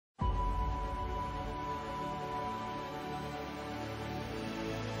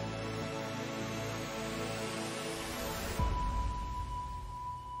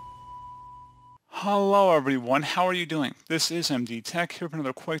Hello everyone, how are you doing? This is MD Tech here for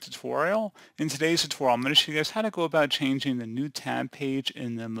another quick tutorial. In today's tutorial, I'm going to show you guys how to go about changing the new tab page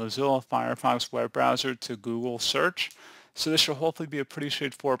in the Mozilla Firefox web browser to Google search. So this should hopefully be a pretty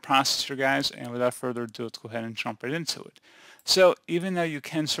straightforward process here, guys, and without further ado, let's go ahead and jump right into it. So even though you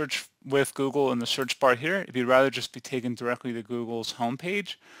can search with Google in the search bar here, if you'd rather just be taken directly to Google's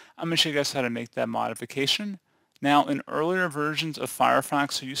homepage, I'm going to show you guys how to make that modification. Now, in earlier versions of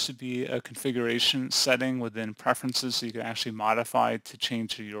Firefox, there used to be a configuration setting within preferences so you could actually modify to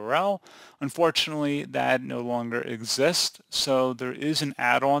change the URL. Unfortunately, that no longer exists. So there is an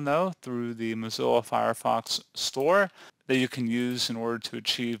add-on, though, through the Mozilla Firefox store that you can use in order to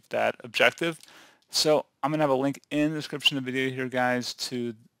achieve that objective. So I'm going to have a link in the description of the video here, guys,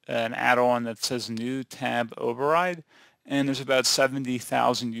 to an add-on that says New Tab Override. And there's about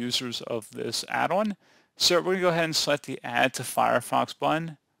 70,000 users of this add-on. So we're going to go ahead and select the Add to Firefox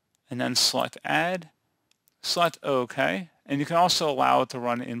button, and then select Add, select OK, and you can also allow it to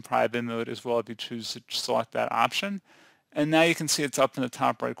run in private mode as well if you choose to select that option. And now you can see it's up in the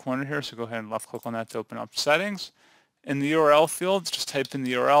top right corner here, so go ahead and left click on that to open up settings. In the URL field, just type in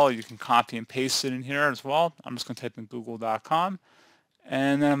the URL. You can copy and paste it in here as well. I'm just going to type in google.com,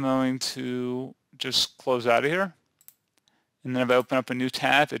 and then I'm going to just close out of here. And then if I open up a new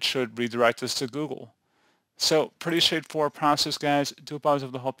tab, it should redirect us to Google. So pretty straightforward process, guys. I do hope I was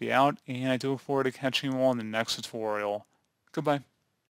able to help you out, and I do look forward to catching you all in the next tutorial. Goodbye.